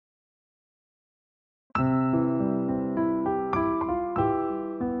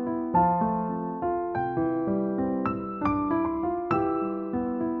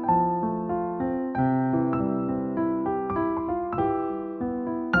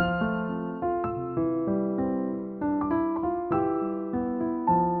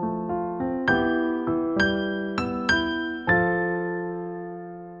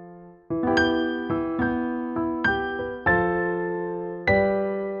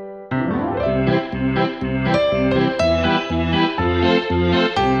Everybody,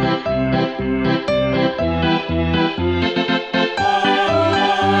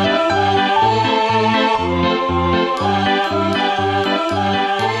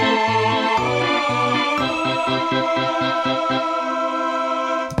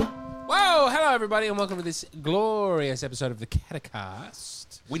 and welcome to this glorious episode of the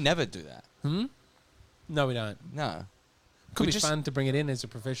Catechast. We never do that. No, we don't. No. Could be fun to bring it in as a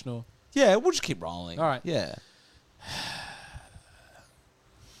professional. Yeah, we'll just keep rolling. All right. Yeah.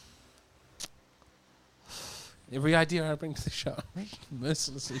 Every idea I bring to the show,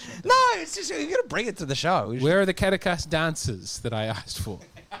 mercilessly shut down. No, it's just, you're going to bring it to the show. Where are the Catechast dancers that I asked for?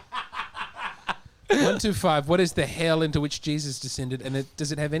 1, 2, 5. What is the hell into which Jesus descended, and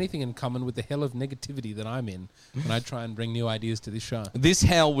does it have anything in common with the hell of negativity that I'm in when I try and bring new ideas to this show? This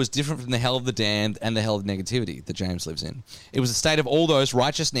hell was different from the hell of the damned and the hell of negativity that James lives in. It was the state of all those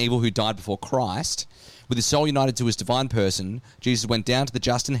righteous and evil who died before Christ. With his soul united to his divine person, Jesus went down to the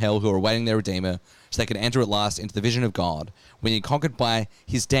just in hell who are awaiting their Redeemer, so they could enter at last into the vision of God. When he conquered by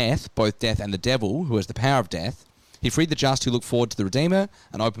his death, both death and the devil, who has the power of death, he freed the just who look forward to the Redeemer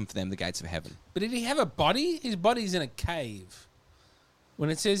and opened for them the gates of heaven. But did he have a body? His body's in a cave. When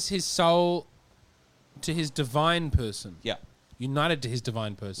it says his soul to his divine person. Yeah. United to his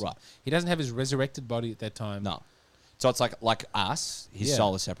divine person. Right. He doesn't have his resurrected body at that time. No. So it's like us, his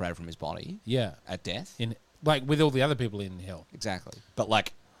soul is separated from his body. Yeah. At death. Like with all the other people in hell. Exactly. But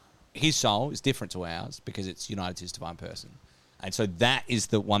like his soul is different to ours because it's united to his divine person. And so that is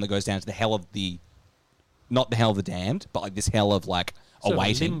the one that goes down to the hell of the... Not the hell of the damned, but like this hell of like sort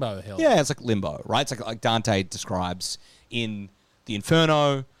awaiting. Of limbo hell. Yeah, it's like limbo, right? It's like Dante describes in the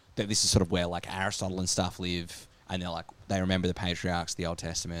Inferno that this is sort of where like Aristotle and stuff live, and they're like they remember the patriarchs, the Old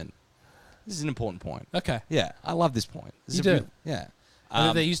Testament. This is an important point. Okay. Yeah, I love this point. You do? Yeah.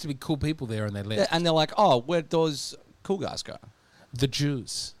 There used to be cool people there, and they left. Yeah, and they're like, oh, where does cool guys go? The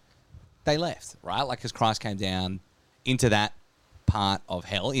Jews. They left, right? Like because Christ came down into that part of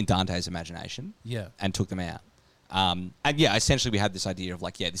hell in Dante's imagination, and took them out. And yeah, essentially we have this idea of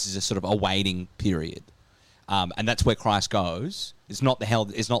like, yeah, this is a sort of a waiting period, and that's where Christ goes. It's not the hell.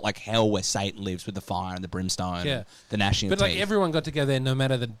 It's not like hell where Satan lives with the fire and the brimstone, and the gnashing of teeth. But like everyone got together, no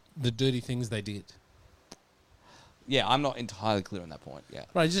matter the dirty things they did. Yeah, I'm not entirely clear on that point. Yeah,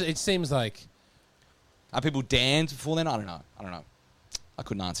 right. It seems like are people damned before then? I don't know. I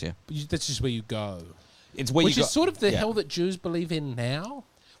couldn't answer you. But that's just where you go. It's where Which you is sort of the hell that Jews believe in now.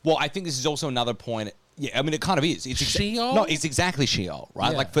 Well, I think this is also another point. Yeah, I mean, it kind of is. It's Sheol? No, it's exactly Sheol,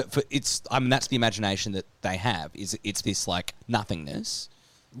 right? Yeah. Like, for it's. I mean, that's the imagination that they have. It's this like nothingness,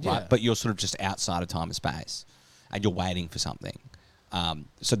 right? But you're sort of just outside of time and space, and you're waiting for something.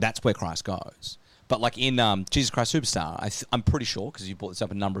 So that's where Christ goes. But like in Jesus Christ Superstar, I'm pretty sure because you brought this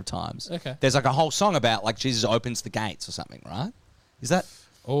up a number of times. Okay. There's like a whole song about like Jesus opens the gates or something, right? Is that?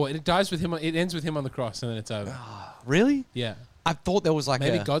 Oh, it dies with him. It ends with him on the cross, and then it's over. Really? Yeah. I thought there was like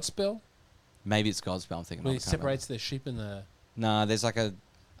maybe Godspell. Maybe it's Godspell. I'm thinking. Where he separates the sheep and the. No, there's like a.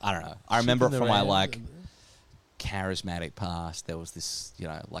 I don't know. I remember it from my like charismatic past. There was this,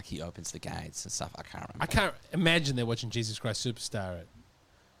 like he opens the gates and stuff. I can't remember. I can't imagine they're watching Jesus Christ Superstar at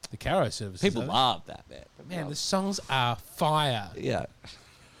the Caro service. People love that bit. Man, the songs are fire. Yeah.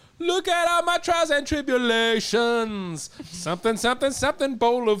 Look at all my trials and tribulations. Something, something, something,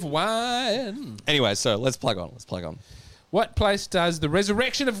 bowl of wine. Anyway, so let's plug on. What place does the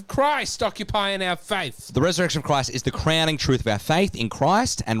resurrection of Christ occupy in our faith? The resurrection of Christ is the crowning truth of our faith in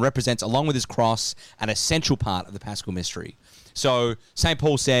Christ and represents, along with his cross, an essential part of the Paschal mystery. So St.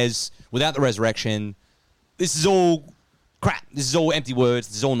 Paul says, without the resurrection, this is all crap. This is all empty words.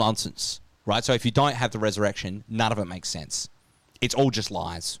 This is all nonsense, right? So if you don't have the resurrection, none of it makes sense. It's all just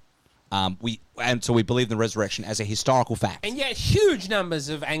lies. So we believe in the resurrection as a historical fact. And yet huge numbers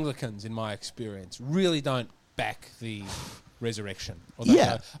of Anglicans, in my experience, really don't back the resurrection.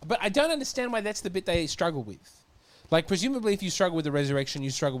 But I don't understand why that's the bit they struggle with. Like, presumably if you struggle with the resurrection,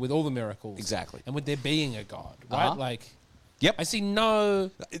 you struggle with all the miracles. Exactly. And with there being a God, right? Like, yep. I see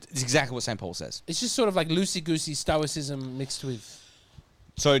no... It's exactly what St. Paul says. It's just sort of like loosey-goosey stoicism mixed with...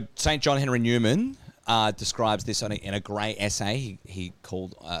 So St. John Henry Newman... describes this in a great essay he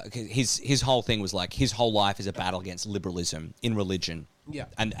called his whole thing was like his whole life is a battle against liberalism in religion. Yeah.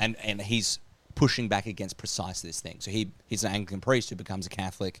 And he's pushing back against precisely this thing. So he's an Anglican priest who becomes a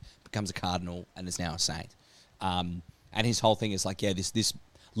Catholic, becomes a cardinal, and is now a saint. And his whole thing is like, this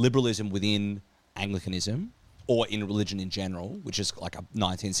liberalism within Anglicanism or in religion in general, which is like a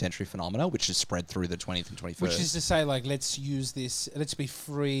 19th century phenomena, which has spread through the 20th and 21st. Which is to say, like, let's use this, let's be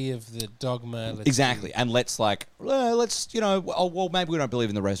free of the dogma. Exactly. And let's well, maybe we don't believe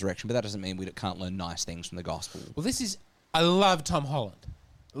in the resurrection, but that doesn't mean we can't learn nice things from the gospel. Well, I love Tom Holland.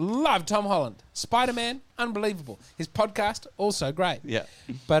 Love Tom Holland. Spider-Man, unbelievable. His podcast, also great. Yeah.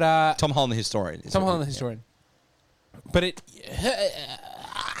 But Tom Holland, the historian. Tom Holland, the historian. But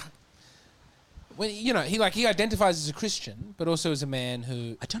he identifies as a Christian, but also as a man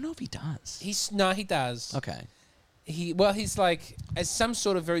who I don't know if he does. He does. Okay. He's like as some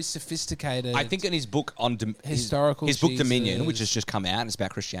sort of very sophisticated. I think in his book on historical his book Jesus. Dominion, which has just come out, and it's about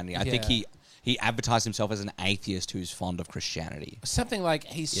Christianity. I think Yeah. he advertised himself as an atheist who's fond of Christianity. Something like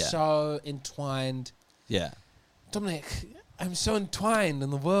he's so entwined. Yeah. Dominic, I'm so entwined in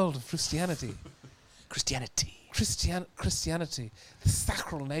the world of Christianity. Christianity, the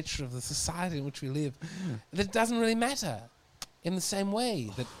sacral nature of the society in which we live, that it doesn't really matter in the same way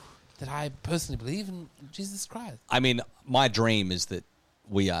that I personally believe in Jesus Christ. I mean, my dream is that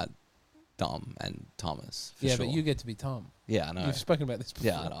we are Dom and Thomas. For Yeah, sure. but you get to be Tom. Yeah, I know. You've spoken about this before.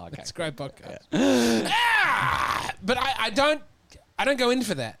 Yeah, I know. Okay. It's a great podcast. Yeah. But I don't go in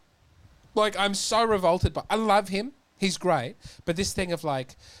for that. Like, I'm so revolted by... I love him. He's great. But this thing of,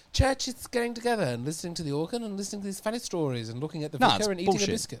 like, church is getting together and listening to the organ and listening to these funny stories and looking at the vicar and eating a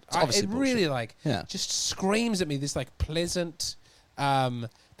biscuit. It's it really, bullshit. just screams at me this, like, pleasant... that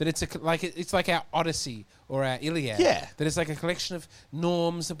it's like our Odyssey or our Iliad. Yeah. That it's like a collection of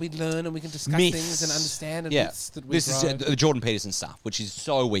norms that we learn and we can discuss Myths. things and understand and Yeah. myths that we This is grow. the Jordan Peterson stuff, which is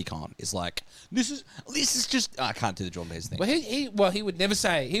so weak on. Is like this is just I can't do the Jordan Peterson thing. Well, he would never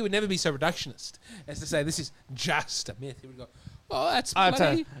be so reductionist as to say this is just a myth. He would go, "Oh, that's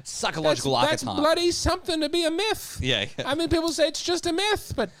bloody a psychological that's archetype. bloody something to be a myth." Yeah. I mean, people say it's just a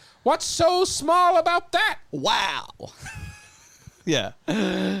myth, but what's so small about that? Wow. Yeah.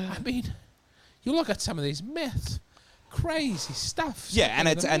 I mean, you look at some of these myths, crazy stuff. Yeah,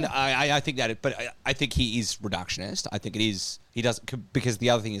 I think that, but I think he is reductionist. I think it is. He does because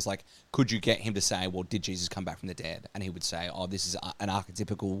the other thing is like, could you get him to say, "Well, did Jesus come back from the dead?" And he would say, "Oh, this is an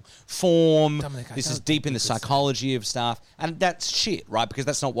archetypical form. Dominic, this is deep in the psychology of stuff," and that's shit, right? Because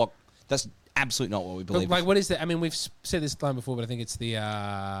that's absolutely not what we believe. But, like, what is that? I mean, we've said this line before, but I think it's the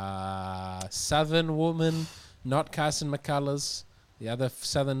Southern woman, not Carson McCullers. The other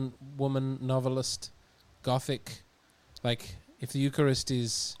Southern woman novelist, Gothic, like if the Eucharist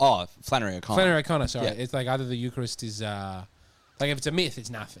is Flannery O'Connor. Flannery O'Connor, sorry, Yeah. It's like either the Eucharist is like if it's a myth, it's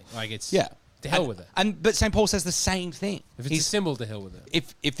nothing. Like it's Yeah. to hell with it. But St. Paul says the same thing. If it's a symbol, to hell with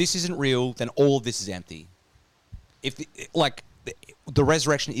it. If this isn't real, then all of this is empty. If the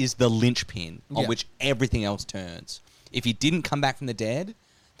resurrection is the linchpin on which everything else turns. If he didn't come back from the dead,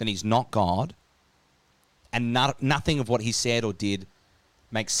 then he's not God, and nothing of what he said or did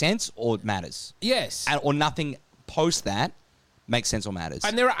makes sense or matters. Yes, Or nothing post that makes sense or matters.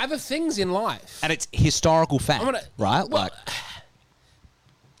 and there are other things in life, And it's historical fact, right? Well,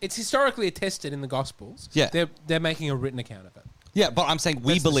 it's historically attested in the Gospels. Yeah. they're making a written account of it. Yeah, but I'm saying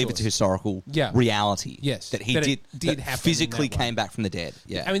we That's the believe source. it's a historical reality. Yes, That he that did it did that happen in physically that way. came back from the dead.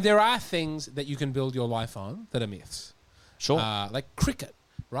 Yeah. I mean, there are things that you can build your life on that are myths. Sure. Like cricket,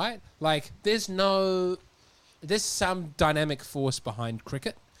 right? Like there's some dynamic force behind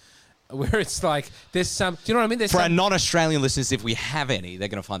cricket where it's like there's some, do you know what I mean? There's For our some, non-Australian listeners, if we have any, they're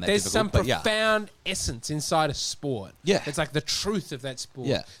going to find that there's difficult. some but yeah. profound essence inside a sport. Yeah. It's like the truth of that sport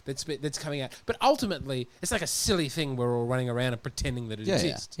Yeah. that's coming out. But ultimately, it's like a silly thing we're all running around and pretending that it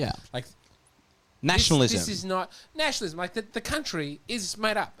exists. Yeah. Like Nationalism. This is not nationalism. Like the country is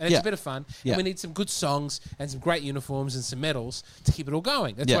made up, and it's Yeah. a bit of fun. Yeah. And we need some good songs and some great uniforms and some medals to keep it all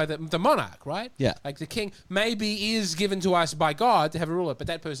going. That's Yeah. why the monarch, right? Yeah. Like the king maybe is given to us by God to have a ruler, but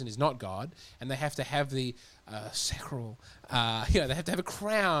that person is not God, and they have to have the sacral. They have to have a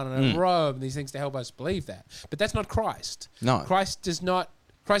crown and a robe and these things to help us believe that. But that's not Christ. No. Christ does not.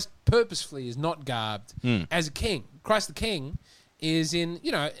 Christ purposefully is not garbed as a king. Christ the King is in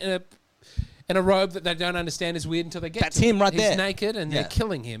a robe that they don't understand is weird until they get That's to it. him right there. He's naked and Yeah. they're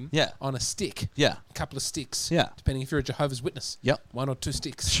killing him Yeah. on a stick. Yeah. A couple of sticks. Yeah. Depending if you're a Jehovah's Witness. Yep. 1 or 2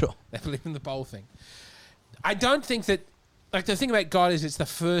 sticks. Sure. They believe in the bowl thing. I don't think that... Like, the thing about God is it's the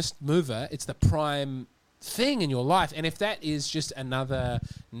first mover. It's the prime thing in your life. And if that is just another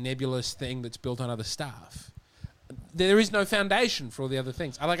nebulous thing that's built on other stuff, there is no foundation for all the other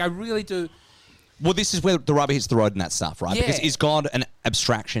things. I really do... Well, this is where the rubber hits the road and that stuff, right? Yeah. Because is God an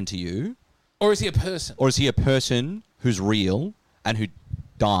abstraction to you? Or is he a person? Or is he a person who's real and who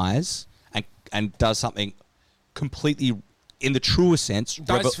dies and does something completely in the truest sense,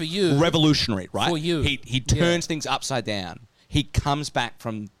 Dies for you. revolutionary, right? For you. He turns things upside down. He comes back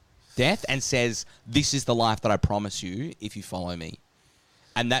from death and says, "This is the life that I promise you if you follow me."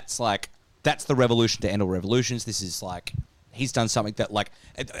 And that's the revolution to end all revolutions. This is like, he's done something that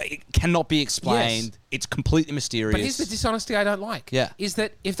it cannot be explained. Yes. It's completely mysterious. But here's the dishonesty I don't like. Yeah. Is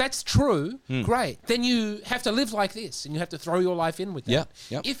that if that's true, great. Then you have to live like this and you have to throw your life in with that. Yeah.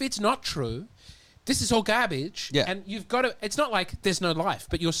 Yep. If it's not true, this is all garbage. Yeah. And you've got to, it's not like there's no life,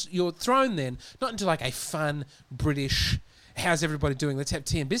 but you're thrown then, not into like a fun British, how's everybody doing? Let's have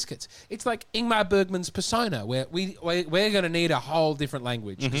tea and biscuits. It's like Ingmar Bergman's Persona, where we're going to need a whole different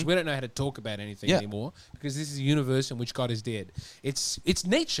language because we don't know how to talk about anything anymore because this is a universe in which God is dead. It's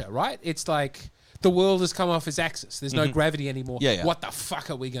Nietzsche, right? It's like the world has come off its axis. There's no gravity anymore. Yeah. What the fuck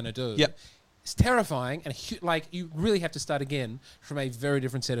are we going to do? Yep. It's terrifying, and you really have to start again from a very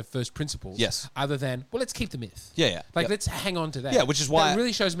different set of first principles. Yes. Other than, well, let's keep the myth. Yeah. Let's hang on to that. Yeah, which is why that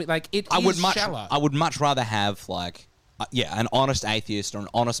really shows me I shallow. would much rather have an honest atheist or an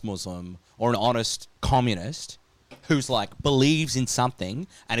honest Muslim or an honest communist who's believes in something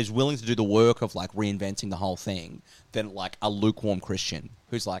and is willing to do the work of reinventing the whole thing than a lukewarm Christian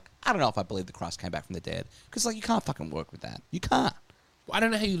who's I don't know if I believe the Christ came back from the dead, because you can't fucking work with that. You can't. I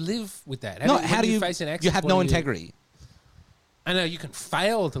don't know how you live with that. How do you face an accident? You have no integrity. I know you can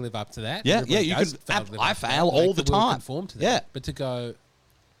fail to live up to that. Yeah, you can. I fail all the time. Conform to that. Yeah, but to go,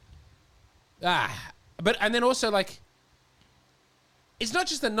 and then also it's not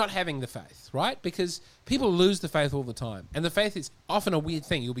just the not having the faith, right? Because people lose the faith all the time, and the faith is often a weird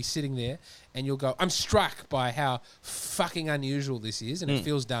thing. You'll be sitting there and you'll go, "I'm struck by how fucking unusual this is," and it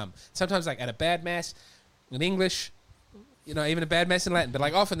feels dumb. Sometimes, at a bad mass in English. Even a bad mass in Latin, but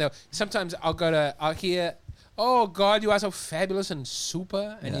often sometimes I'll hear, "Oh God, you are so fabulous and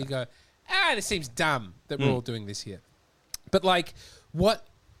super," and you go, "This seems dumb that we're all doing this here." But what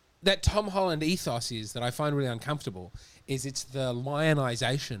that Tom Holland ethos is that I find really uncomfortable is it's the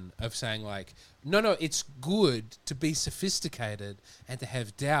lionization of saying no, it's good to be sophisticated and to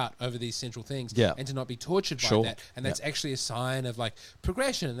have doubt over these central things and to not be tortured by that, and that's actually a sign of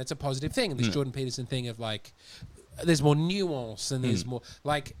progression, and that's a positive thing. And this Jordan Peterson thing of there's more nuance and there's more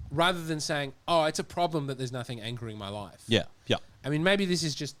rather than saying, "Oh, it's a problem that there's nothing anchoring my life." Yeah. I mean, maybe this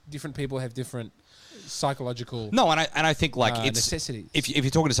is just different people have different psychological. No, and I think it's necessities. If you're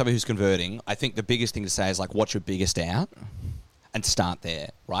talking to somebody who's converting, I think the biggest thing to say is what's your biggest doubt, and start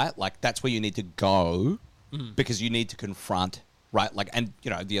there, right? That's where you need to go because you need to confront. Right, and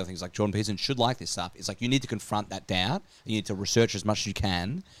the other things Jordan Peterson should like this stuff. It's you need to confront that doubt. You need to research as much as you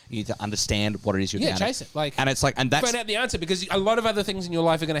can. You need to understand what it is you're doubting. Chase it. And it's and that's find out the answer, because a lot of other things in your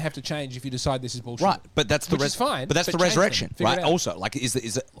life are going to have to change if you decide this is bullshit. Right, but that's the fine. But that's the resurrection, right? Also,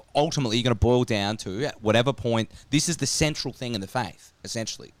 is ultimately you're going to boil down to at whatever point this is the central thing in the faith,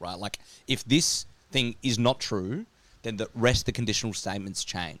 essentially, right? If this thing is not true, then the rest of the conditional statements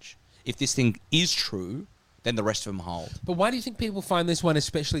change. If this thing is true, then the rest of them hold. But why do you think people find this one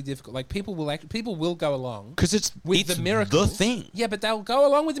especially difficult? People will go along because it's the miracles. The thing. Yeah, but they'll go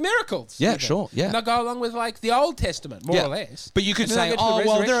along with the miracles. Yeah, sure. Yeah, and they'll go along with the Old Testament, more or less. But you could say,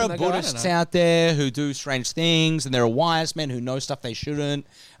 there are Buddhists out there who do strange things, and there are wise men who know stuff they shouldn't,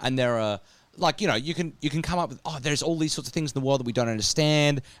 and there are you can come up with there's all these sorts of things in the world that we don't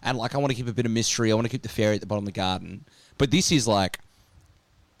understand, and I want to keep a bit of mystery. I want to keep the fairy at the bottom of the garden. But this is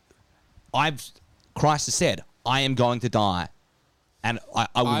Christ has said, "I am going to die, and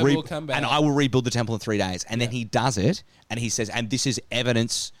I will come back, and I will rebuild the temple in 3 days." And then he does it, and he says, "And this is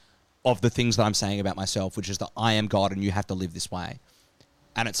evidence of the things that I'm saying about myself, which is that I am God, and you have to live this way."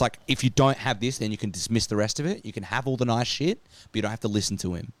 And it's if you don't have this, then you can dismiss the rest of it. You can have all the nice shit, but you don't have to listen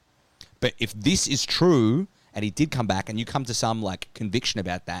to him. But if this is true, and he did come back, and you come to some conviction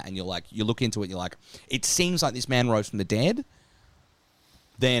about that, and you're you look into it, you're it seems like this man rose from the dead,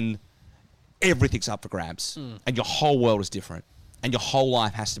 then everything's up for grabs, and your whole world is different, and your whole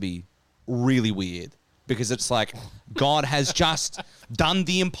life has to be really weird, because it's God has just done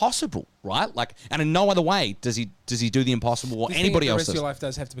the impossible, right? And in no other way does he do the impossible, or anybody else. The rest of your life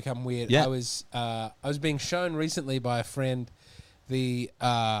does have to become weird. Yeah. I was being shown recently by a friend the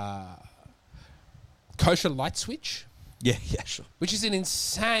kosher light switch. Yeah, sure. Which is an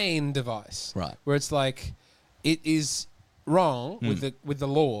insane device, right? Where it's it is wrong with the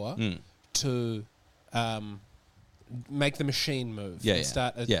law. To make the machine move and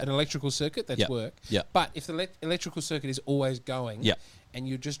start an electrical circuit, that's work. Yeah. But if the electrical circuit is always going and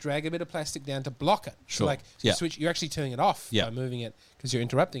you just drag a bit of plastic down to block it, sure. So switch, you're actually turning it off by moving it because you're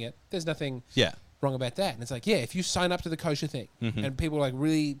interrupting it. There's nothing wrong about that. And it's if you sign up to the kosher thing and people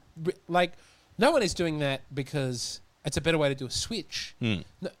really, no one is doing that because it's a better way to do a switch. No,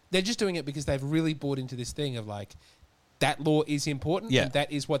 they're just doing it because they've really bought into this thing of like, that law is important, and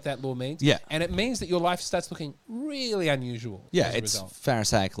that is what that law means. Yeah. And it means that your life starts looking really unusual. Yeah, as a it's result.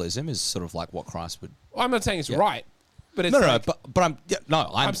 Pharisaicalism is sort of like what Christ would. Well, I'm not saying it's right, but it's No, but I'm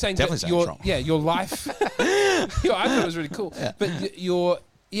saying definitely that saying it's wrong. your life. I thought it was really cool. Yeah. But your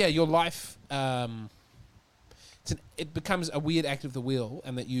life. It becomes a weird act of the will,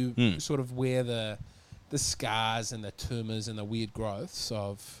 and that you sort of wear the scars and the tumors and the weird growths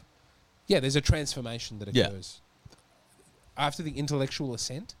of. Yeah, there's a transformation that occurs after the intellectual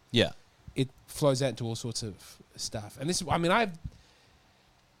ascent. Yeah. It flows out into all sorts of stuff, and this. I mean, I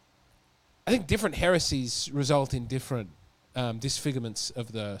think different heresies result in different disfigurements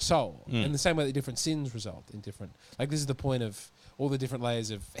of the soul, in the same way that different sins result in different. Like, this is the point of all the different layers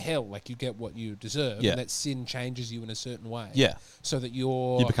of hell. Like, you get what you deserve, and that sin changes you in a certain way. Yeah. So that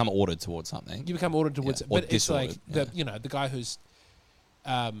you become ordered towards something. You become ordered towards it, Or but it's like disordered, the guy who's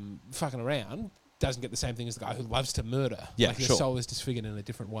fucking around doesn't get the same thing as the guy who loves to murder. Yeah, like, his sure. soul is disfigured in a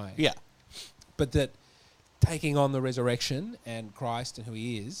different way. Yeah. But that taking on the resurrection and Christ and who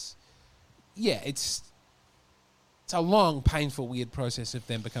he is, it's a long, painful, weird process of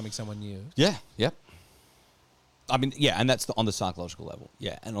them becoming someone new. Yeah. Yep. I mean, and that's on the psychological level,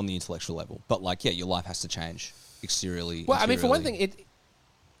 and on the intellectual level. But like, your life has to change exteriorly. Well, I mean, for one thing, it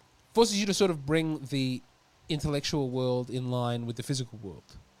forces you to sort of bring the intellectual world in line with the physical world.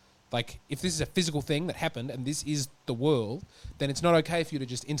 Like, if this is a physical thing that happened and this is the world, then it's not okay for you to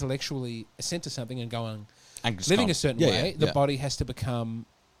just intellectually assent to something and go on living a certain way. The body has to become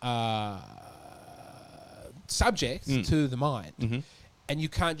subject to the mind. Mm-hmm. And you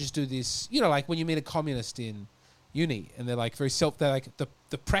can't just do this, like when you meet a communist in uni and they're like they're like,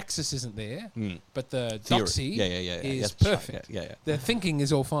 the praxis isn't there, but the doxy is perfect. Yeah. The thinking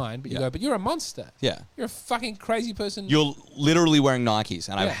is all fine, but you go, but you're a monster. Yeah. You're a fucking crazy person. You're literally wearing Nikes,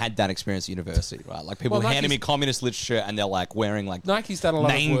 and I've had that experience at university, right? Like, people handing me communist literature and they're like wearing like Nike's done a lot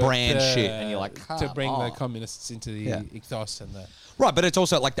name of work brand shit, and you're like, to bring the communists into the ethos and the... Right, but it's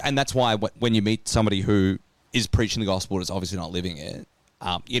also like, and that's why when you meet somebody who is preaching the gospel but is obviously not living it,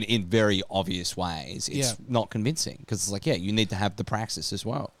 in very obvious ways, it's not convincing, because it's like, you need to have the praxis as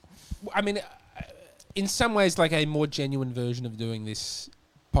well. I mean, in some ways, like a more genuine version of doing this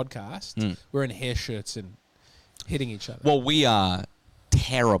podcast, we're in hair shirts and hitting each other. Well, we are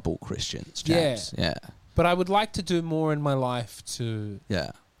terrible Christians, James. Yeah. But I would like to do more in my life to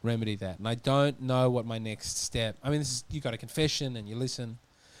Yeah. remedy that. And I don't know what my next step... I mean, this is, you got a confession and you listen.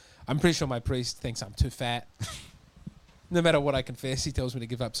 I'm pretty sure my priest thinks I'm too fat. No matter what I confess, he tells me to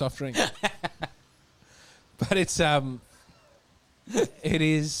give up soft drink. But it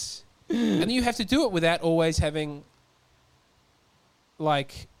is... And you have to do it without always having,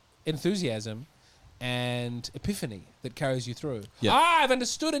 like, enthusiasm and epiphany that carries you through. Yeah. I've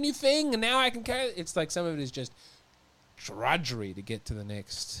understood a new thing and now I can carry... It's like some of it is just drudgery to get to the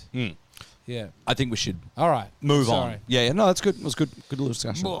next. Yeah. I think we should All right. move Sorry. on. Yeah, no, that's good. It was good little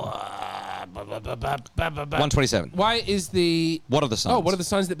discussion. 127. Why is the... What are the signs? Oh, what are the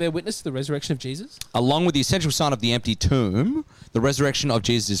signs that bear witness to the resurrection of Jesus? Along with the essential sign of the empty tomb, the resurrection of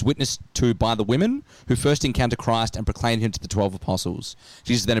Jesus is witnessed to by the women who first encounter Christ and proclaimed him to the 12 apostles.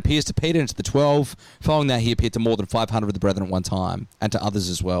 Jesus then appears to Peter and to the 12. Following that, he appeared to more than 500 of the brethren at one time, and to others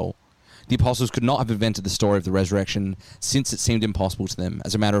as well. The apostles could not have invented the story of the resurrection, since it seemed impossible to them.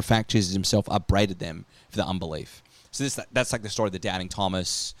 As a matter of fact, Jesus himself upbraided them for their unbelief. So that's like the story of the doubting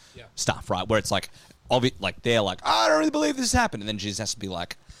Thomas stuff, right? Where it's like, they're like, I don't really believe this happened. And then Jesus has to be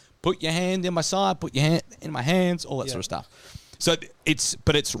like, put your hand in my side, put your hand in my hands, all that sort of stuff. So it's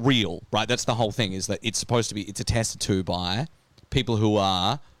real, right? That's the whole thing, is that it's supposed to be, it's attested to by people who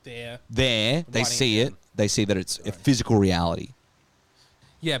are there. They see it. They see that it's a physical reality.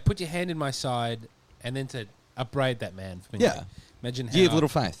 Yeah, put your hand in my side and then to upbraid that man for me. Yeah. Imagine how... You have little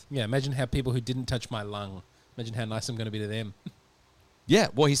faith. Yeah, imagine how people who didn't touch my lung, imagine how nice I'm going to be to them. Yeah,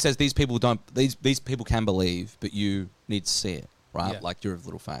 well, he says these people don't. These people can believe, but you need to see it, right? Yeah. Like, you're of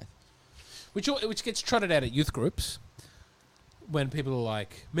little faith. Which gets trotted out at youth groups when people are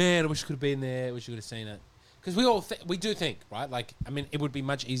like, "Man, I wish I could have been there. I wish I could have seen it." Because we do think, right? Like, I mean, it would be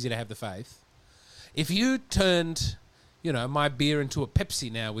much easier to have the faith if you turned, my beer into a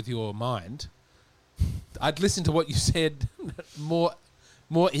Pepsi now with your mind. I'd listen to what you said more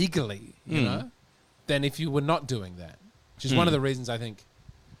eagerly, than if you were not doing that. Which is one of the reasons, I think,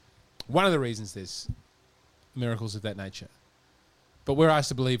 there's miracles of that nature. But we're asked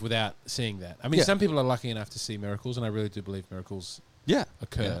to believe without seeing that. I mean, some people are lucky enough to see miracles, and I really do believe miracles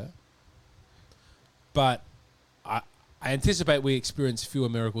occur. Yeah. But I anticipate we experience fewer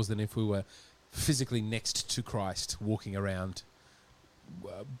miracles than if we were physically next to Christ, walking around.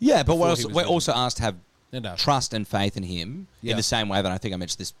 Yeah, but before he was we're risen. also asked to have No. trust and faith in him Yeah. in the same way that I think I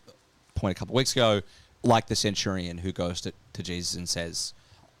mentioned this point a couple of weeks ago, like the centurion who goes to Jesus and says,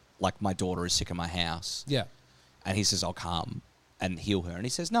 like, my daughter is sick in my house. Yeah. And he says, I'll come and heal her. And he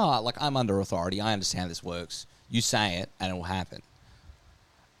says, no, like, I'm under authority. I understand how this works. You say it and it will happen.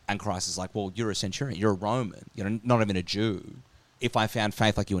 And Christ is like, well, you're a centurion. You're a Roman. You're not even a Jew. If I found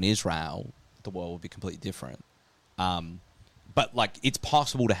faith like you in Israel, the world would be completely different. But, like, it's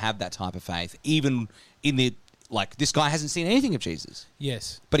possible to have that type of faith, even in the, like, this guy hasn't seen anything of Jesus.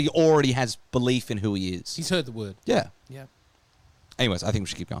 Yes. But he already has belief in who he is. He's heard the word. Yeah. Yeah. Anyways, I think we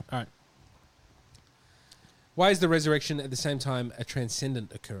should keep going. All right. Why is the resurrection at the same time a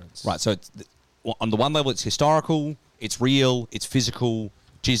transcendent occurrence? Right, so on the one level, it's historical, it's real, it's physical.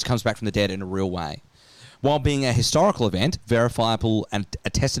 Jesus comes back from the dead in a real way. While being a historical event, verifiable and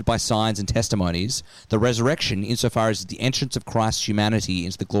attested by signs and testimonies, the resurrection, insofar as the entrance of Christ's humanity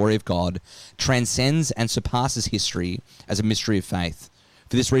into the glory of God, transcends and surpasses history as a mystery of faith.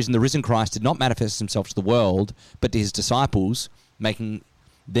 For this reason, the risen Christ did not manifest himself to the world, but to his disciples, making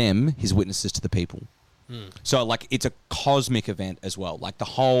them his witnesses to the people. So, like, it's a cosmic event as well. Like,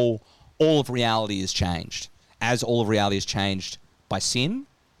 all of reality is changed. As all of reality is changed by sin,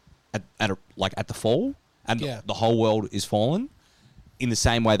 at the fall, and the whole world is fallen. In the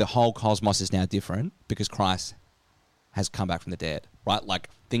same way, the whole cosmos is now different because Christ has come back from the dead, right? Like,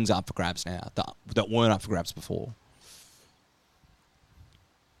 things are up for grabs now that weren't up for grabs before.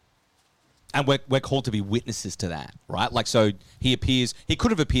 And we're called to be witnesses to that, right? Like, so he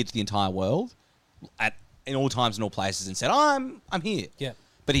could have appeared to the entire world in all times and all places and said, I'm here. Yeah.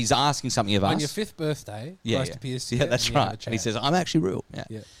 But he's asking something of us. On your 5th birthday, Christ appears to you. Yeah, that's and you have a right. And he chat. says, I'm actually real. Yeah.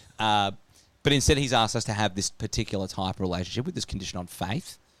 Yeah. But instead, he's asked us to have this particular type of relationship with this condition on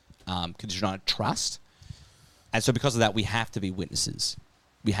faith, condition on trust. And so because of that, we have to be witnesses.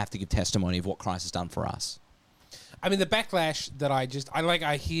 We have to give testimony of what Christ has done for us. I mean, the backlash that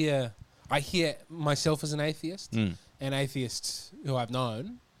I hear myself as an atheist and atheists who I've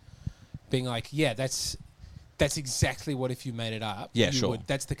known being like, yeah, that's exactly what if you made it up. Yeah, sure.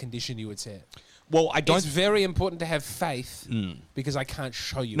 That's the condition you would set. Well, I don't... It's very important to have faith because I can't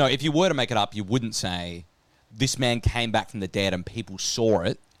show you. No, if you were to make it up, you wouldn't say, this man came back from the dead and people saw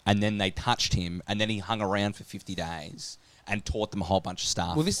it and then they touched him and then he hung around for 50 days and taught them a whole bunch of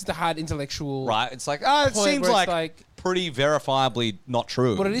stuff. Well, this is the hard intellectual... Right? It's like, it seems where it's like pretty verifiably not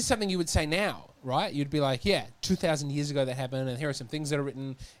true. But it is something you would say now, right? You'd be like, yeah, 2,000 years ago that happened, and here are some things that are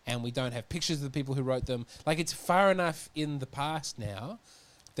written, and we don't have pictures of the people who wrote them. Like, it's far enough in the past now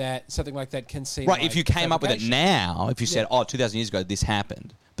that something like that can seem right, like if you came up with it now, if you said, 2,000 years ago this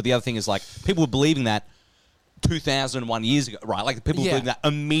happened. But the other thing is, like, people were believing that 2001 years ago, right? Like, people were believing that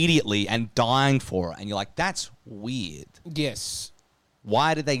immediately and dying for it. And you're like, that's weird. Yes.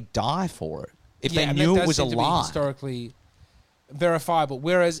 Why did they die for it? If Yeah, they and knew that it was a does seem to be lie. historically verifiable.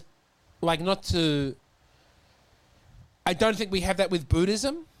 Whereas, like, I don't think we have that with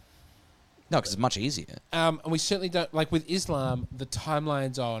Buddhism. No, because it's much easier. And we certainly don't, like with Islam, the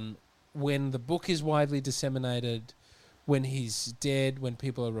timelines on when the book is widely disseminated, when he's dead, when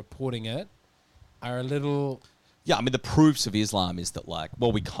people are reporting it, are a little... Yeah, I mean, the proofs of Islam is that, like,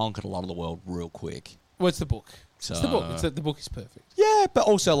 well, we conquered a lot of the world real quick. Well, it's the book. So, it's the book. The book is perfect. Yeah, but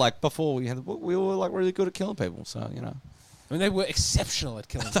also, like, before we had the book, we were, like, really good at killing people, so, you know. I mean, they were exceptional at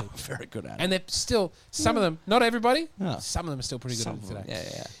killing They people. were very good at it. And they're still, some of them, not everybody, Yeah. some of them are still pretty good at it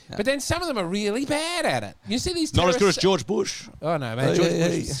today. Yeah. But then some of them are really bad at it. You see these Not as good as terrorists- George Bush. Oh no, man! George yeah,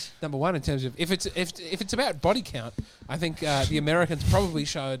 Bush is number one in terms of if it's about body count. I think the Americans probably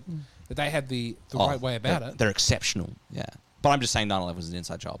showed that they had the right way about it. They're exceptional, yeah. But I'm just saying 9/11 was an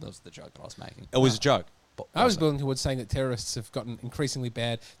inside job. That was the joke that I was making. It was a joke. But I was building towards saying that terrorists have gotten increasingly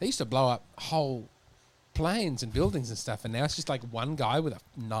bad. They used to blow up whole planes and buildings and stuff, and now it's just like one guy with a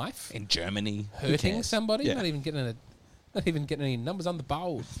knife in Germany hurting somebody. Yeah. Not even getting any numbers on the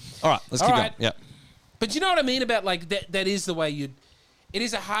board. All right, let's All keep right. going. Yeah. But you know what I mean about like that is the way you'd... It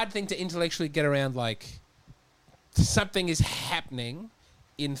is a hard thing to intellectually get around, like something is happening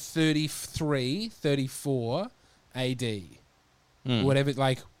in 33, 34 AD. Whatever,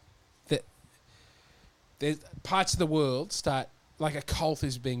 like there's parts of the world start, like a cult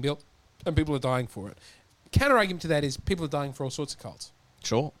is being built and people are dying for it. Counter argument to that is people are dying for all sorts of cults.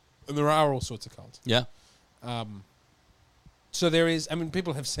 Sure. And there are all sorts of cults. Yeah. So there is, I mean,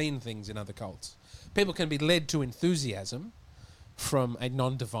 people have seen things in other cults. People can be led to enthusiasm from a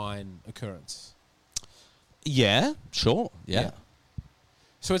non-divine occurrence. Yeah, sure. Yeah.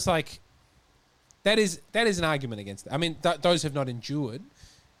 So it's like, that is an argument against it. I mean, those have not endured.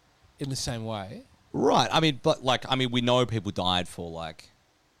 in the same way. Right. I mean, we know people died for, like,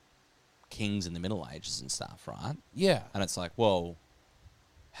 kings in the Middle Ages and stuff, right? Yeah. And it's like, well,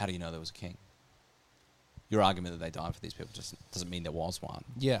 how do you know there was a king? Your argument that they died for these people just doesn't mean there was one.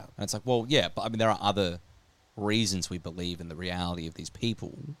 Yeah. And it's like, well, yeah, but I mean, there are other reasons we believe in the reality of these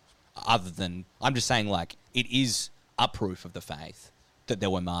people other than, I'm just saying, like, it is a proof of the faith that there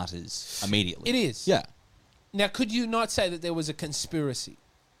were martyrs immediately. It is. Yeah. Now, could you not say that there was a conspiracy?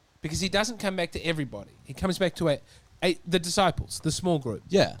 Because he doesn't come back to everybody. He comes back to the disciples, the small group.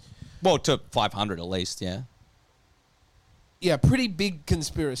 Yeah. Well, to 500 at least, yeah. Yeah, pretty big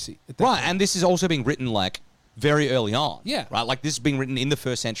conspiracy. Right, and this is also being written, like, very early on. Yeah. Right, like, this is being written in the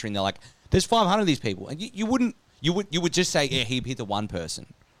first century, and they're like, there's 500 of these people. And you would just say, yeah, he appeared to one person.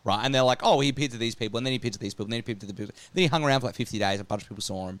 Right, and they're like, oh, he appeared to these people, and then he appeared to these people, and then he appeared to the people. Then he hung around for like 50 days, a bunch of people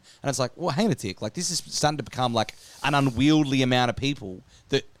saw him. And it's like, well, hang on a tick. Like, this is starting to become like an unwieldy amount of people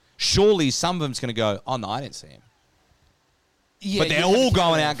that surely some of them's going to go, oh, no, I didn't see him. Yeah, but they're all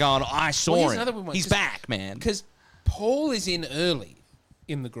going out going, I saw him. He's back, man. Because Paul is in early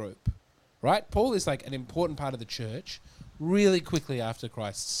in the group, right? Paul is like an important part of the church really quickly after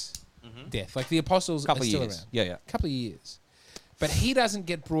Christ's death. Like the apostles are still around. Yeah. A couple of years. But he doesn't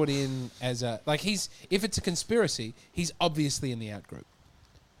get brought in as a... Like, if it's a conspiracy, he's obviously in the out-group.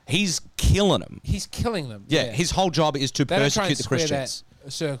 He's killing them. He's killing them. Yeah, his whole job is to persecute the Christians.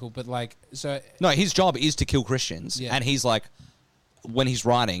 That circle, but like... No, his job is to kill Christians. Yeah. And he's like... When he's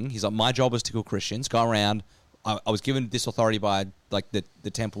writing, he's like, my job is to kill Christians, go around. I was given this authority by, like,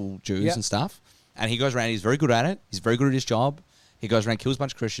 the temple Jews and stuff. And he goes around, he's very good at it. He's very good at his job. He goes around, kills a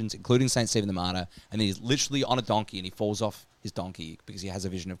bunch of Christians, including St. Stephen the Martyr, and then he's literally on a donkey, and he falls off his donkey because he has a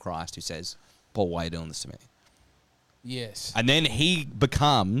vision of Christ who says, Paul, why are you doing this to me? Yes. And then he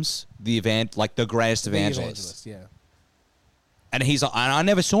becomes the greatest evangelist. Yeah. And he's like, and I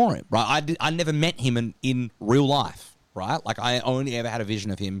never saw him, right? I never met him in real life, right? Like, I only ever had a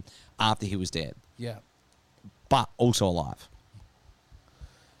vision of him after he was dead. Yeah. But also alive.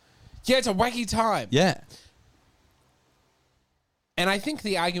 Yeah, it's a wacky time. Yeah. And I think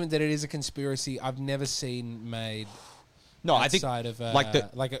the argument that it is a conspiracy, I've never seen made. No, I think outside of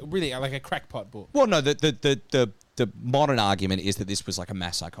a crackpot book. Well, no, the modern argument is that this was like a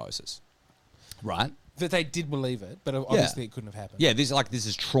mass psychosis, right? That they did believe it, but obviously it couldn't have happened. Yeah, this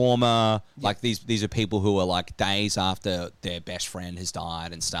is trauma. Yeah. Like these are people who are like days after their best friend has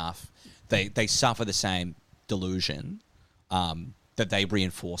died and stuff. They suffer the same delusion that they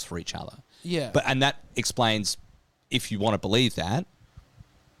reinforce for each other. Yeah, and that explains, if you want to believe that,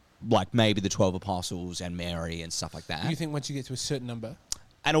 like maybe the 12 apostles and Mary and stuff like that. You think once you get to a certain number?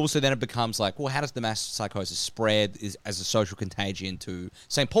 And also then it becomes like, well, how does the mass psychosis spread as a social contagion to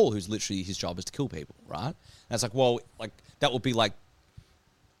St. Paul, who's literally his job is to kill people, right? And it's like, well, like that would be like,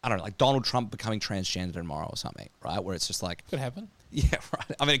 I don't know, like Donald Trump becoming transgender tomorrow or something, right? Where it's just like... Could happen. Yeah,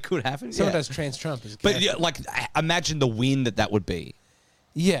 right. I mean, it could happen. Someone does trans Trump. But yeah, like, imagine the win that would be.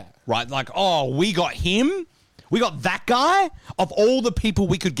 Yeah. Right? Like, oh, we got him... We got that guy. Of all the people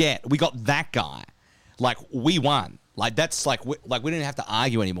we could get, we got that guy. Like, we won. Like, that's like we didn't have to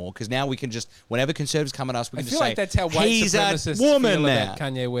argue anymore because now we can just, whenever conservatives come at us, we can just say, that's how white he's supremacists a woman feel now. About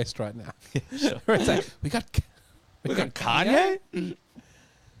Kanye West right now. Sure. It's like, we got Kanye?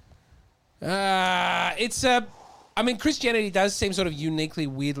 I mean, Christianity does seem sort of uniquely,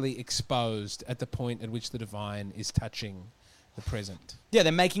 weirdly exposed at the point at which the divine is touching the present. Yeah,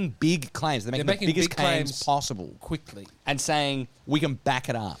 they're making big claims. They're making the biggest claims possible. Quickly. And saying, we can back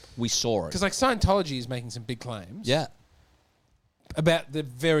it up. We saw it. Because, like, Scientology is making some big claims. Yeah. About the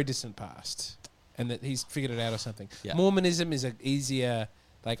very distant past. And that he's figured it out or something. Yeah. Mormonism is easier...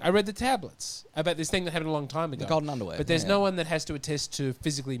 Like, I read the tablets about this thing that happened a long time ago. The golden underwear. But there's no one that has to attest to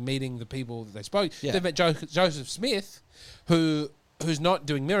physically meeting the people that they spoke. Yeah. They've met Joseph Smith, who's not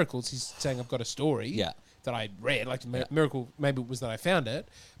doing miracles. He's saying, I've got a story that I read. Like, miracle, maybe it was that I found it.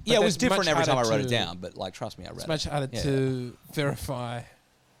 But it was different every time I wrote it down. But, like, trust me, I read it. It's much harder to verify.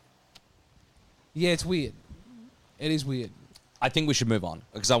 Yeah, it's weird. It is weird. I think we should move on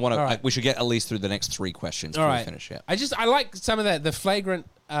because I want to. We should get at least through the next 3 questions before we finish. Yeah. I like some of that. The flagrant.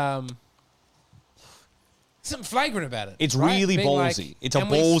 Something flagrant about it. It's really ballsy. Like, it's a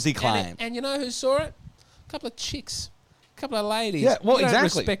ballsy claim. And you know who saw it? A couple of chicks, a couple of ladies. Yeah, well, you exactly.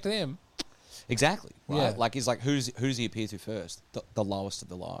 Don't respect them. Exactly. Right. Yeah. Like he's like, who's he appear to first? The lowest of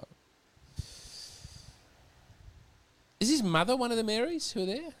the low. Is his mother one of the Marys who are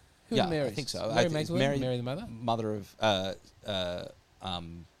there? Who are the Marys? I think so. Mary Magdalene, Mary the mother? Mother of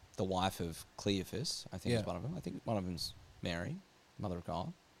the wife of Cleophas, I think is one of them. I think one of them's Mary, mother of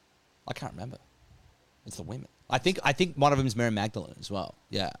God. I can't remember. It's the women. I think one of them's Mary Magdalene as well.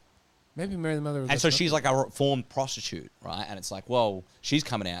 Yeah. Maybe Mary the Mother of God. And so she's like a reformed prostitute, right? And it's like, well, she's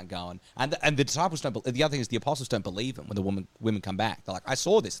coming out and going, and the disciples don't. The other thing is the apostles don't believe him when the women come back. They're like, I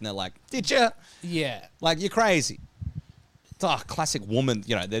saw this, and they're like, did you? Yeah. Like, you're crazy. It's a classic woman.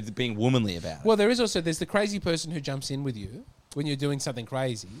 You know, they're being womanly about it. Well, there's the crazy person who jumps in with you when you're doing something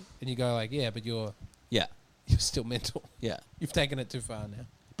crazy, and you go like, yeah, but you're still mental. Yeah. You've taken it too far now.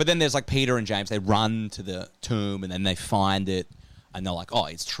 But then there's like Peter and James. They run to the tomb, and then they find it, and they're like, oh,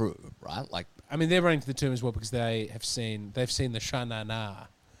 it's true, right? Like, I mean, they're running to the tomb as well because they've seen the Shanana.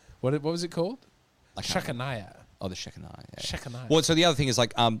 What was it called? like Shekinah. Oh, the Shekinah. Yeah. Shekinah. Well, so the other thing is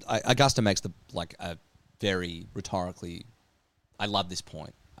like, Augusta makes a very rhetorically. I love this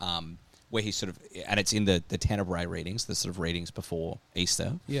point where he sort of, and it's in the Tenebrae readings, the sort of readings before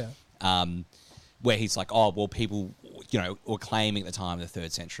Easter. Yeah. Where he's like, oh, well, people, were claiming at the time, the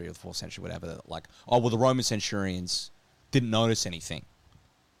 3rd century or the 4th century, whatever, that like, oh, well, the Roman centurions didn't notice anything,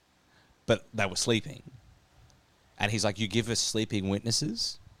 but they were sleeping. And he's like, you give us sleeping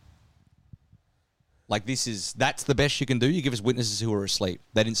witnesses? Like, that's the best you can do? You give us witnesses who are asleep.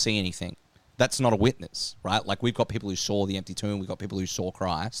 They didn't see anything. That's not a witness, right? Like, we've got people who saw the empty tomb. We've got people who saw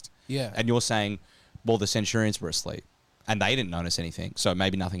Christ. Yeah. And you're saying, well, the centurions were asleep and they didn't notice anything, so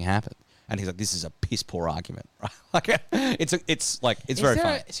maybe nothing happened. And he's like, this is a piss poor argument, right? Like, it's very funny. Is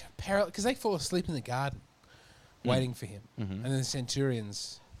there a parallel? Because they fall asleep in the garden waiting for him. Mm-hmm. And then the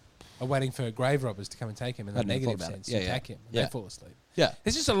centurions are waiting for grave robbers to come and take him in the negative sense, attack him. They fall asleep. Yeah.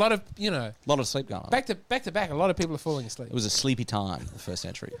 There's just a lot of, A lot of sleep going on. back to back, a lot of people are falling asleep. It was a sleepy time in the 1st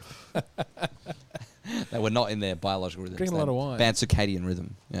century. They were not in their biological rhythm. Drinking a lot of wine. Bad circadian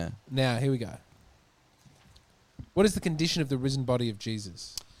rhythm, yeah. Now, here we go. What is the condition of the risen body of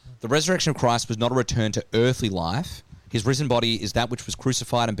Jesus? The resurrection of Christ was not a return to earthly life. His risen body is that which was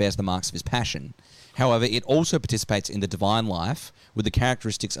crucified and bears the marks of his passion. However, it also participates in the divine life with the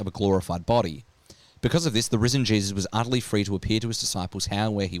characteristics of a glorified body. Because of this, the risen Jesus was utterly free to appear to his disciples how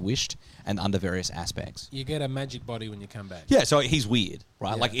and where he wished and under various aspects. You get a magic body when you come back. Yeah, so he's weird,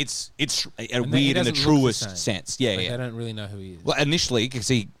 right? Yeah. Like, it's And weird in the doesn't look truest same. sense. Yeah, Like, yeah. They don't really know who he is. Well, initially, because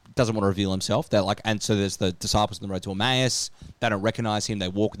he doesn't want to reveal himself, they're like, and so there's the disciples on the road to Emmaus. They don't recognize him. They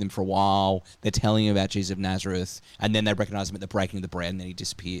walk with him for a while. They're telling him about Jesus of Nazareth, and then they recognize him at the breaking of the bread, and then he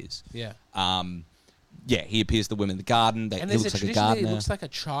disappears. Yeah. Yeah, he appears to the women in the garden. And He there's looks a like a tradition that gardener. he looks like a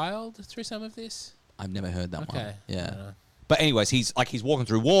child through some of this. I've never heard that one. Okay. Yeah. I don't know. But anyways, he's walking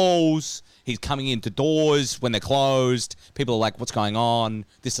through walls. He's coming into doors when they're closed. People are like, "What's going on?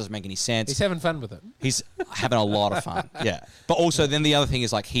 This doesn't make any sense." He's having fun with it. He's having a lot of fun. Yeah. But also, then the other thing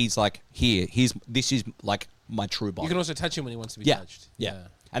is like, he's like, this is like my true body. You can also touch him when he wants to be Yeah. touched. Yeah.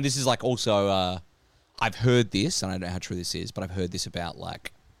 And this is like also, I've heard this, and I don't know how true this is, but I've heard this about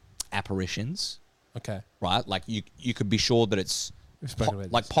like apparitions, Okay. right? Like you could be sure that it's We've spoken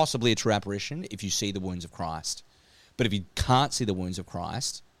about like this. possibly a true apparition if you see the wounds of Christ. But if you can't see the wounds of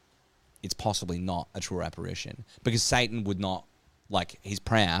Christ, it's possibly not a true apparition. Because Satan would not, like, he's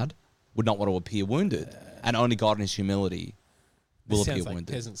proud, would not want to appear wounded. And only God in his humility will This appear sounds like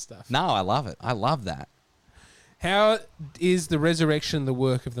wounded. peasant stuff. No, I love it. I love that. How is the resurrection the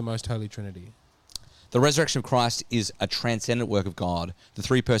work of the Most Holy Trinity? The resurrection of Christ is a transcendent work of God. The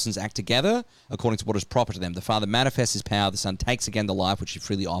three persons act together according to what is proper to them. The Father manifests his power. The Son takes again the life which he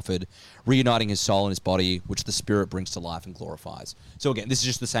freely offered, reuniting his soul and his body, which the Spirit brings to life and glorifies. So again, this is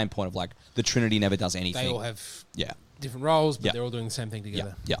just the same point of like the Trinity never does anything. They all have Yeah. different roles, but Yeah. they're all doing the same thing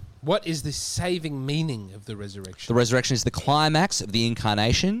together. Yeah. What is the saving meaning of the resurrection? The resurrection is the climax of the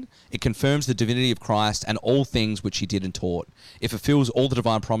incarnation. It confirms the divinity of Christ and all things which he did and taught. It fulfills all the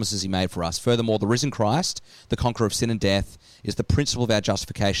divine promises he made for us. Furthermore, the risen Christ, the conqueror of sin and death, is the principle of our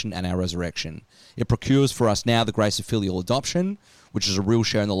justification and our resurrection. It procures for us now the grace of filial adoption, which is a real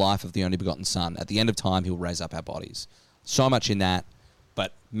share in the life of the only begotten Son. At the end of time, he will raise up our bodies. So much in that,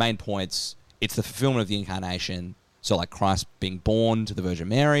 but main points, it's the fulfillment of the incarnation. So like Christ being born to the Virgin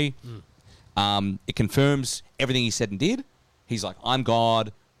Mary. It confirms everything he said and did. He's like, I'm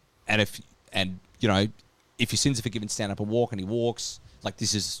God, and if your sins are forgiven, stand up and walk, and he walks. Like,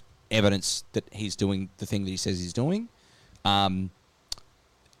 this is evidence that he's doing the thing that he says he's doing.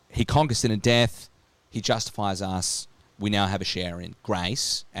 He conquers sin and death. He justifies us. We now have a share in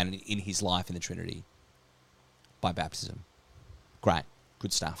grace and in his life in the Trinity by baptism. Great.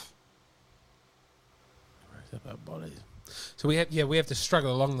 Good stuff. Our bodies. So we have to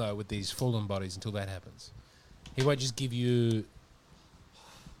struggle along though with these fallen bodies until that happens. He won't just give you.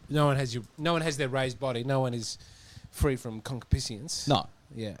 No one has their raised body. No one is free from concupiscence. No.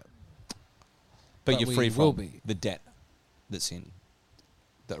 Yeah. But But you're we free will from be. the debt that sin,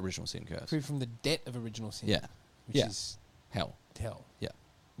 the original sin curse. Free from the debt of original sin. Yeah. Which Yeah. is Hell. hell. Yeah.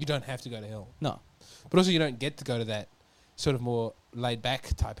 You don't have to go to hell. No. But also you don't get to go to that sort of more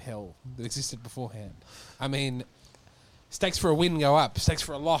laid-back type hell that existed beforehand. I mean, stakes for a win go up, stakes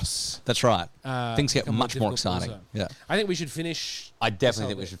for a loss. That's right. Things get become much more difficult exciting. also. Yeah. I think we should finish... I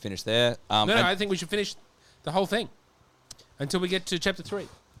definitely think we should finish there. No, I think we should finish the whole thing until we get to chapter 3.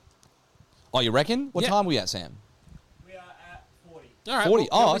 Oh, you reckon? What Yeah. time are we at, Sam? We are at 40. All right. 40.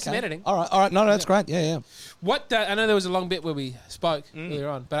 Well, Oh, some okay. editing. All right. No, that's great. Yeah. What I know there was a long bit where we spoke earlier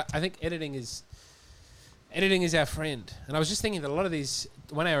on, but I think editing is our friend. And I was just thinking that a lot of these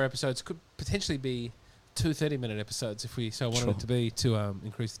 1-hour episodes could potentially be 2 30-minute episodes if we so wanted it to be to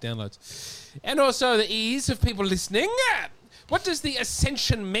increase the downloads. And also the ease of people listening. What does the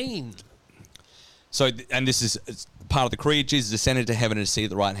ascension mean? So, and this is it's part of the creed. Jesus ascended to heaven and is seated at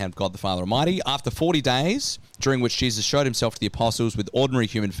the right hand of God the Father Almighty. After 40 days, during which Jesus showed himself to the apostles with ordinary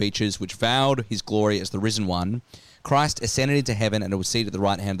human features, which vowed his glory as the risen one, Christ ascended into heaven and was seated at the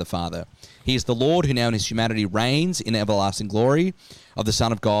right hand of the Father. He is the Lord who now in his humanity reigns in everlasting glory of the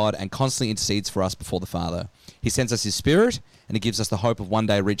Son of God and constantly intercedes for us before the Father. He sends us his Spirit and he gives us the hope of one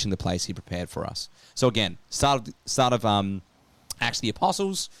day reaching the place he prepared for us. So again, start of Acts of the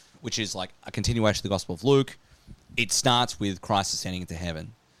Apostles, which is like a continuation of the Gospel of Luke. It starts with Christ ascending into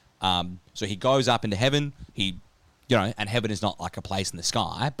heaven. So he goes up into heaven. And heaven is not like a place in the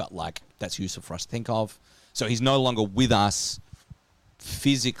sky, but like that's useful for us to think of. So he's no longer with us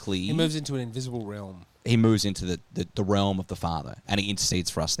physically. He moves into an invisible realm. He moves into the realm of the Father, and he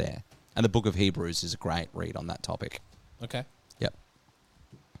intercedes for us there. And the book of Hebrews is a great read on that topic. Okay. Yep.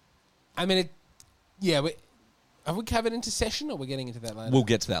 I mean, have we covered intercession, or we're getting into that later? We'll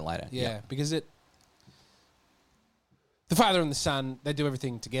get to that later. Yeah, Yep. because the Father and the Son, they do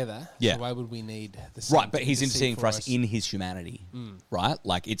everything together. Yeah. So why would we need the Son? Right, but to he's intercede interceding for us in his humanity, right?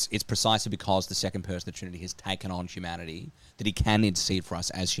 Like it's precisely because the second person of the Trinity has taken on humanity that he can intercede for us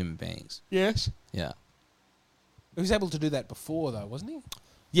as human beings. Yes. Yeah. He was able to do that before, though, wasn't he?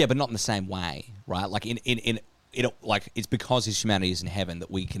 Yeah, but not in the same way, right? Like like it's because his humanity is in heaven that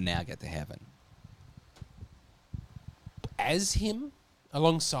we can now get to heaven. As him?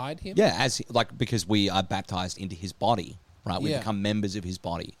 Alongside him? Yeah, because we are baptized into his body, right? We Yeah. become members of his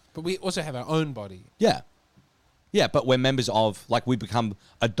body. But we also have our own body. Yeah. Yeah, but we're members of, like, we become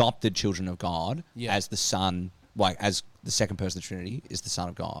adopted children of God as the Son, like, as the second person of the Trinity is the Son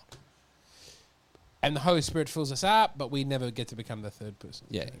of God. And the Holy Spirit fills us up, but we never get to become the third person.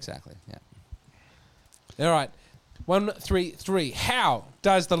 Yeah, exactly. Yeah. All right. 133. How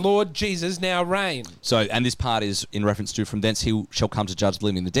does the Lord Jesus now reign? So, and this part is in reference to, from thence he shall come to judge the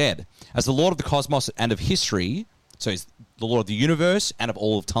living and the dead. As the Lord of the cosmos and of history, so he's the Lord of the universe and of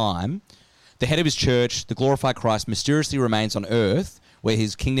all of time, the head of his church, the glorified Christ, mysteriously remains on earth, where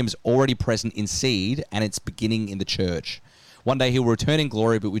his kingdom is already present in seed and its beginning in the church. One day he will return in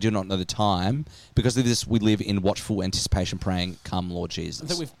glory, but we do not know the time. Because of this, we live in watchful anticipation, praying, "Come, Lord Jesus." I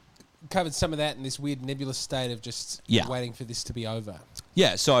think we've covered some of that in this weird nebulous state of just waiting for this to be over.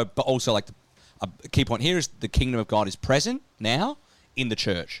 Yeah, so, but also, like, a key point here is the kingdom of God is present now in the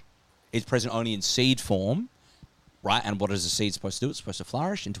church. It's present only in seed form, right? And what is a seed supposed to do? It's supposed to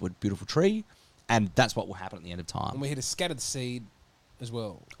flourish into a beautiful tree, and that's what will happen at the end of time. And we're here to scatter the seed as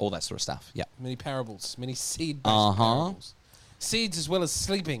well. All that sort of stuff, yeah. Many parables, many seed-based parables. Seeds as well as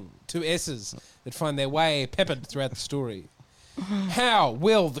sleeping, 2 S's that find their way peppered throughout the story. How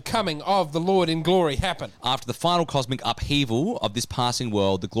will the coming of the Lord in glory happen? After the final cosmic upheaval of this passing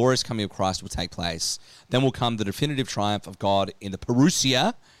world, the glorious coming of Christ will take place. Then will come the definitive triumph of God in the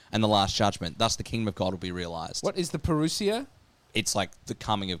parousia and the last judgment. Thus the kingdom of God will be realized. What is the parousia? It's like the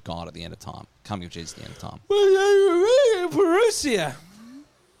coming of God at the end of time. Coming of Jesus at the end of time. Parousia.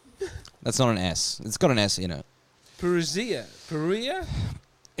 That's not an S. It's got an S in it. Parousia. Parousia?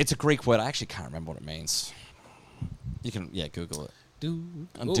 It's a Greek word. I actually can't remember what it means. You can, Google it.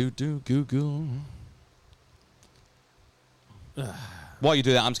 Google. While you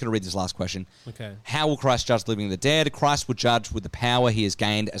do that, I'm just going to read this last question. Okay. How will Christ judge the living and the dead? Christ will judge with the power he has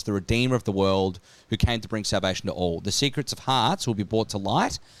gained as the Redeemer of the world, who came to bring salvation to all. The secrets of hearts will be brought to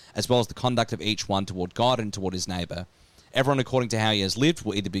light, as well as the conduct of each one toward God and toward his neighbour. Everyone, according to how he has lived,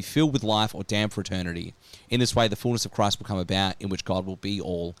 will either be filled with life or damned for eternity. In this way, the fullness of Christ will come about, in which God will be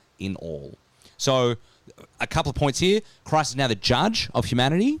all in all. So, a couple of points here. Christ is now the judge of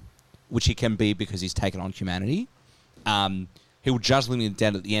humanity, which he can be because he's taken on humanity. He will judge the living and the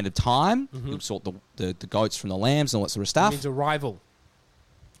dead at the end of time. He'll sort the goats from the lambs and all that sort of stuff. It means arrival.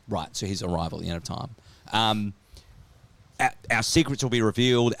 Right, so his arrival at the end of time. Our secrets will be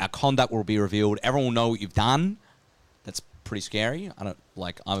revealed. Our conduct will be revealed. Everyone will know what you've done. That's pretty scary. I'm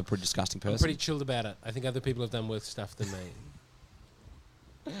a pretty disgusting person. I'm pretty chilled about it. I think other people have done worse stuff than me.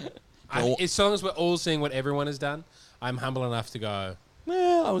 As long as we're all seeing what everyone has done, I'm humble enough to go,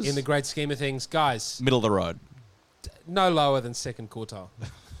 Well, I was in the great scheme of things, guys, middle of the road. no lower than second quartile.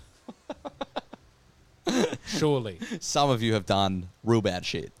 Surely. Some of you have done real bad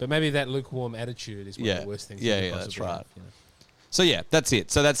shit. But maybe that lukewarm attitude is one of the worst things you could that's possibly right. have, you know. So yeah, that's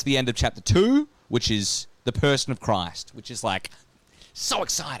it. So that's the end of chapter 2, which is the person of Christ, which is like so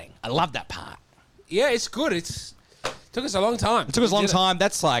exciting. I love that part. Yeah, it's good. It took us a long time. It took us a long time.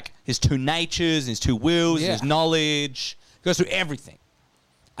 That's like his two natures, his two wills, Yeah. his knowledge. Goes through everything.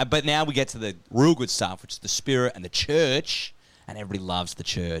 But now we get to the real good stuff, which is the Spirit and the church, and everybody loves the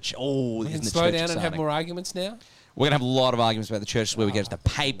church. Oh, We isn't can the slow church down and have exciting? more arguments now. We're going to have a lot of arguments about the church where we get to the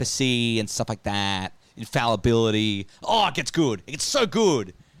papacy and stuff like that, infallibility. Oh, it gets good. It gets so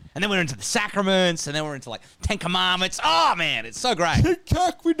good. And then we're into the sacraments, and then we're into like 10 Commandments. Oh, man, it's so great.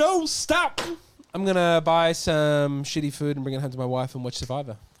 We don't stop. I'm going to buy some shitty food and bring it home to my wife and watch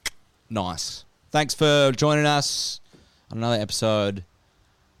Survivor. Nice. Thanks for joining us on another episode.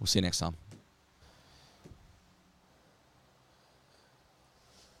 We'll see you next time.